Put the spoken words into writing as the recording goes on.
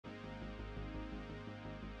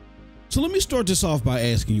So let me start this off by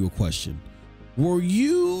asking you a question. Were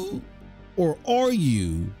you or are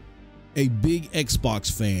you a big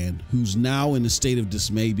Xbox fan who's now in a state of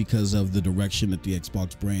dismay because of the direction that the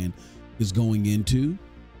Xbox brand is going into?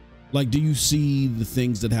 Like, do you see the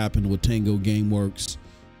things that happened with Tango Gameworks?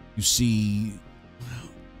 You see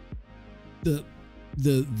the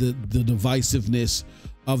divisiveness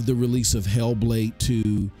of the release of Hellblade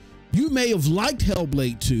 2. You may have liked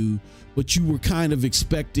Hellblade 2, but you were kind of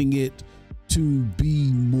expecting it to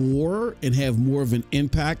be more and have more of an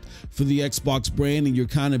impact for the Xbox brand, and you're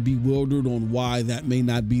kind of bewildered on why that may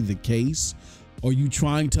not be the case. Are you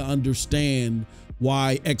trying to understand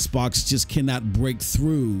why Xbox just cannot break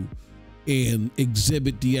through and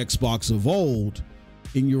exhibit the Xbox of old,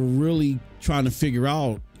 and you're really trying to figure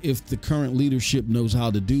out if the current leadership knows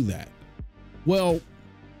how to do that? Well,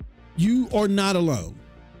 you are not alone.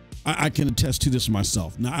 I can attest to this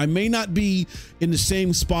myself. Now, I may not be in the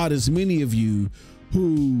same spot as many of you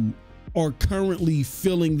who are currently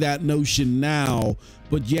feeling that notion now,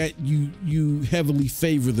 but yet you heavily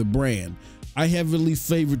favor the brand. I heavily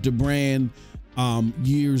favored the brand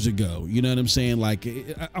years ago. You know what I'm saying? Like,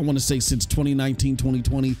 I want to say since 2019,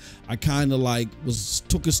 2020, I kind of like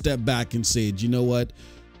took a step back and said, you know what?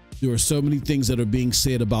 There are so many things that are being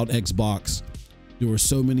said about Xbox. There are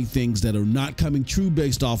so many things that are not coming true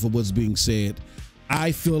based off of what's being said.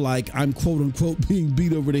 I feel like I'm quote unquote being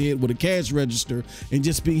beat over the head with a cash register and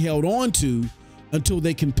just being held on to until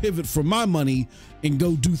they can pivot for my money and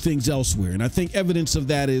go do things elsewhere. And I think evidence of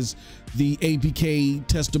that is the APK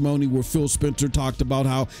testimony where Phil Spencer talked about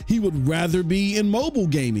how he would rather be in mobile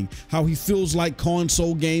gaming, how he feels like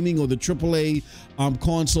console gaming or the AAA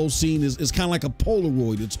console scene is kind of like a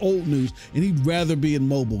Polaroid. It's old news, and he'd rather be in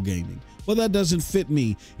mobile gaming. Well, that doesn't fit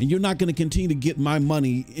me, and you're not going to continue to get my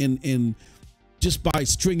money in just by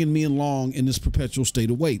stringing me along in this perpetual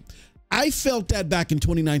state of wait. I felt that back in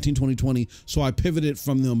 2019, 2020, so I pivoted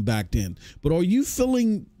from them back then. But are you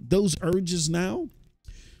feeling those urges now?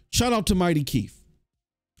 Shout out to Mighty Keith.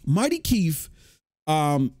 Mighty Keith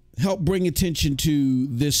helped bring attention to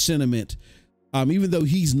this sentiment. Even though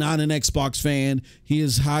he's not an Xbox fan, he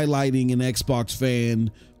is highlighting an Xbox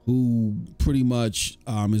fan who pretty much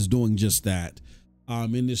is doing just that.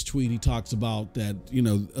 In this tweet, he talks about that, you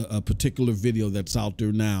know, a particular video that's out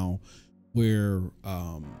there now where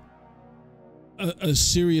a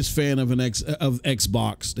serious fan of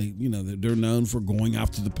Xbox, they're known for going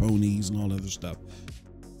after the ponies and all other stuff,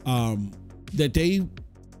 that they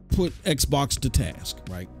put Xbox to task,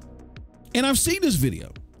 right? And I've seen this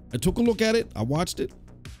video. I took a look at it. I watched it.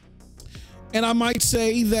 And I might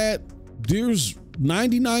say that there's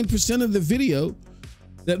 99% of the video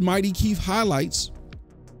that Mighty Keith highlights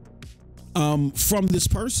from this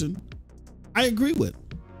person, I agree with.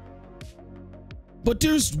 But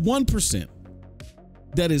there's 1%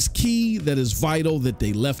 that is key, that is vital, that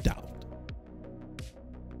they left out,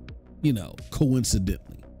 you know,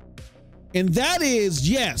 coincidentally. And that is,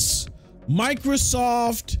 yes,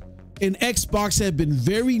 Microsoft and Xbox have been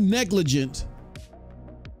very negligent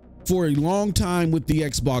for a long time with the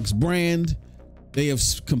Xbox brand. They have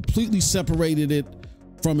completely separated it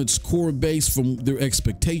from its core base, from their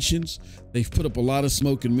expectations. They've put up a lot of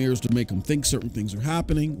smoke and mirrors to make them think certain things are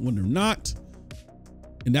happening when they're not.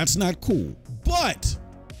 And that's not cool. But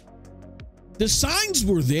the signs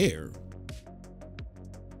were there.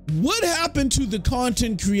 What happened to the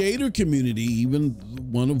content creator community, even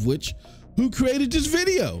one of which who created this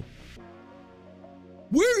video?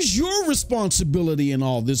 Where's your responsibility in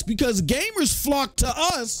all this? Because gamers flock to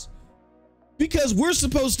us because we're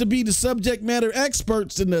supposed to be the subject matter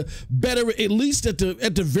experts and the better, at least at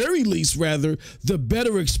the very least, rather, the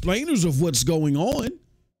better explainers of what's going on.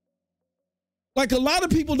 Like, a lot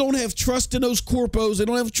of people don't have trust in those corpos. They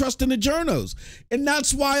don't have trust in the journos. And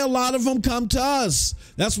that's why a lot of them come to us.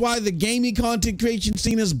 That's why the gaming content creation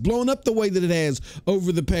scene has blown up the way that it has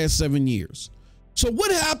over the past 7 years. So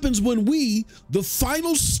what happens when we, the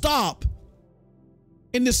final stop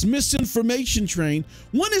in this misinformation train,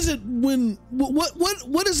 what does it mean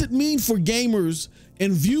for gamers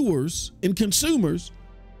and viewers and consumers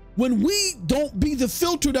when we don't be the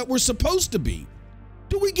filter that we're supposed to be?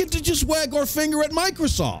 Do we get to just wag our finger at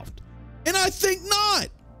Microsoft? And I think not.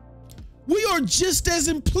 We are just as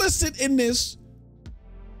implicit in this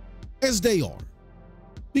as they are.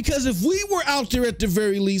 Because if we were out there at the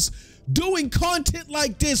very least doing content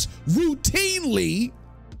like this routinely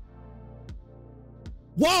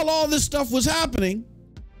while all this stuff was happening,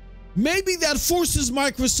 maybe that forces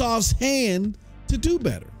Microsoft's hand to do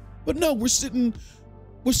better. But no, we're sitting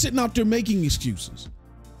out there making excuses.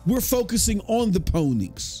 We're focusing on the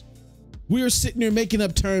ponies. We are sitting there making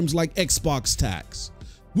up terms like Xbox tax.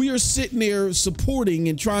 We are sitting there supporting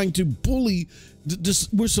and trying to bully.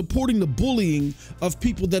 We're supporting the bullying of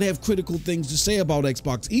people that have critical things to say about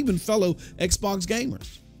Xbox, even fellow Xbox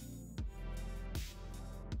gamers.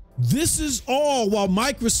 This is all while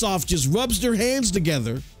Microsoft just rubs their hands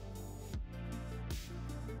together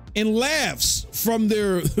and laughs from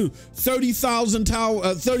their 30,000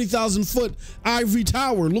 foot ivory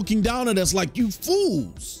tower, looking down at us like, you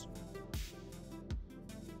fools.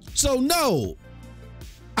 So no,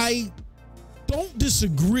 I don't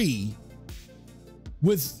disagree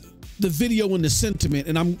with the video and the sentiment,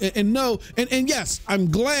 and yes,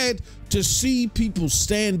 I'm glad to see people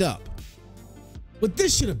stand up. But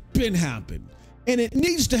this should have been happened, and it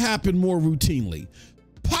needs to happen more routinely.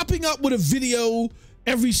 Popping up with a video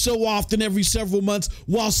every so often, every several months,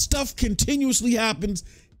 while stuff continuously happens,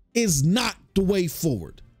 is not the way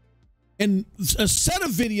forward. And a set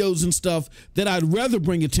of videos and stuff that I'd rather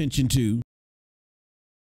bring attention to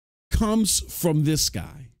comes from this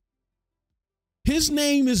guy. His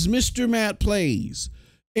name is Mr. Matt Plays,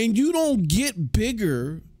 and you don't get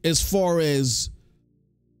bigger as far as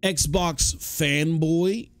Xbox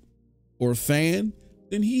fanboy or fan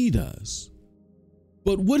than he does.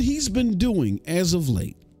 But what he's been doing as of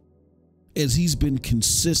late is he's been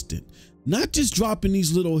consistent, not just dropping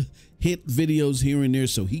these little hit videos here and there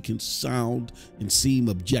so he can sound and seem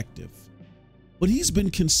objective, but he's been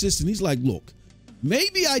consistent. He's like, look,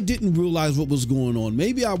 maybe I didn't realize what was going on.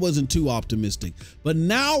 Maybe I wasn't too optimistic, but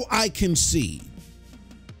now I can see.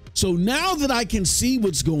 So now that I can see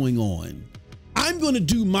what's going on, I'm going to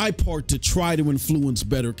do my part to try to influence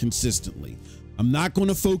better consistently. I'm not going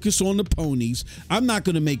to focus on the ponies. I'm not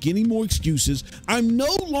going to make any more excuses. I'm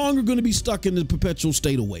no longer going to be stuck in the perpetual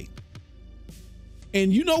state of wait.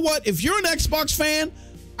 And you know what? If you're an Xbox fan,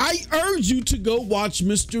 I urge you to go watch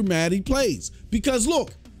Mr. Matty Plays, because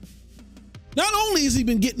look, not only has he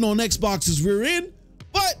been getting on Xbox's rear end,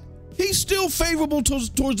 but he's still favorable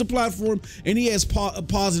towards the platform, and he has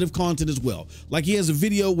positive content as well. Like he has a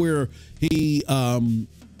video where he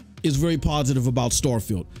is very positive about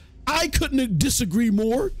Starfield. I couldn't disagree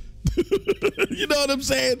more. You know what I'm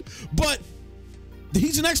saying? But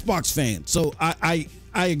he's an Xbox fan, so I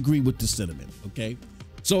agree with the sentiment, okay?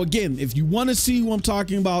 So again, if you want to see who I'm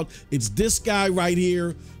talking about, it's this guy right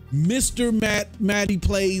here, Mr. Matty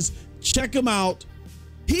Plays. Check him out.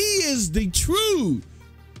 He is the true,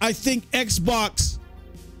 I think, Xbox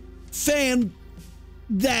fan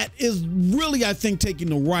that is really, I think, taking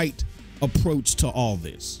the right approach to all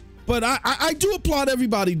this. But I do applaud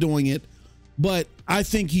everybody doing it, but I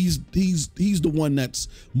think he's the one that's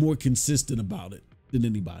more consistent about it than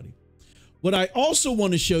anybody. What I also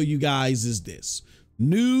want to show you guys is this.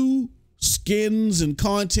 New skins and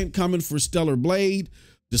content coming for Stellar Blade,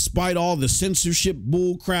 despite all the censorship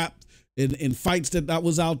bull crap and fights that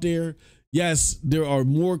was out there. Yes, there are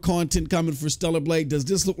more content coming for Stellar Blade. Does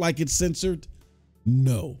this look like it's censored?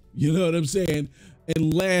 No. You know what I'm saying?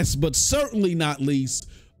 And last but certainly not least,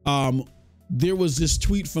 there was this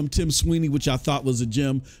tweet from Tim Sweeney, which I thought was a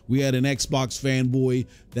gem. We had an Xbox fanboy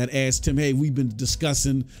that asked him, hey, we've been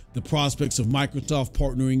discussing the prospects of Microsoft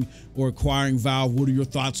partnering or acquiring Valve. What are your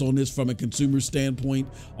thoughts on this from a consumer standpoint,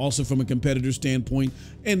 also from a competitor standpoint?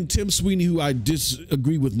 And Tim Sweeney, who I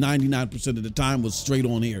disagree with 99% of the time, was straight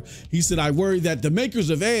on here. He said, I worry that the makers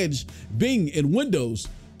of Edge, Bing, and Windows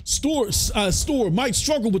Store might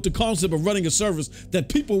struggle with the concept of running a service that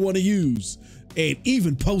people want to use. And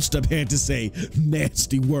even Post Up had to say,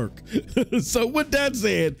 nasty work. So with that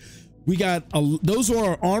said, we got those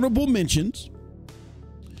are our honorable mentions.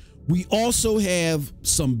 We also have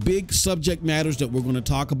some big subject matters that we're going to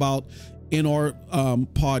talk about in our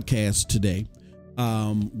podcast today.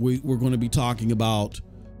 We're going to be talking about,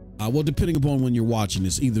 well, depending upon when you're watching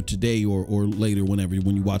this, either today or later,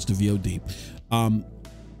 when you watch the VOD.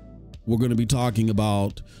 We're going to be talking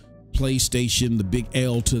about PlayStation, the big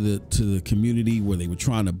L to the community, where they were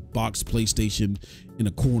trying to box PlayStation in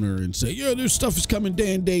a corner and say, yeah, their stuff is coming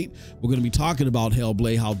day and date. We're going to be talking about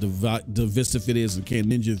Hellblade, how divisive it is, and can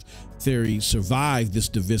Ninja Theory survive this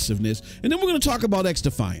divisiveness. And then we're going to talk about X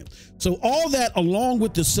Defiant. So all that, along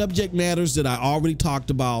with the subject matters that I already talked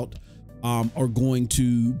about, are going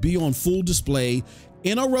to be on full display.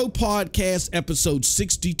 NRO Podcast episode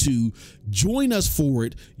 62. Join us for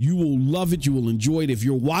it. You will love it. You will enjoy it. If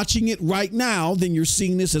you're watching it right now, then you're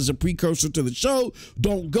seeing this as a precursor to the show.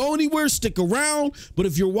 Don't go anywhere. Stick around. But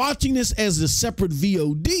if you're watching this as a separate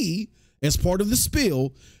VOD, as part of the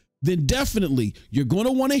spill, then definitely you're going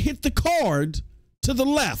to want to hit the card to the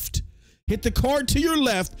left. Hit the card to your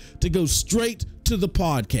left to go straight to the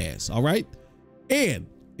podcast. All right. And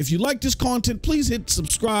If you like this content, please hit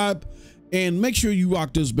subscribe and make sure you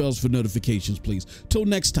rock those bells for notifications, please. Till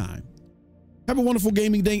next time, have a wonderful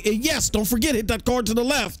gaming day. And yes, don't forget, hit that card to the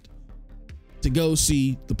left to go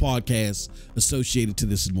see the podcast associated to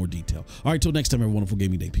this in more detail. All right, till next time, have a wonderful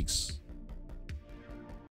gaming day. Peace.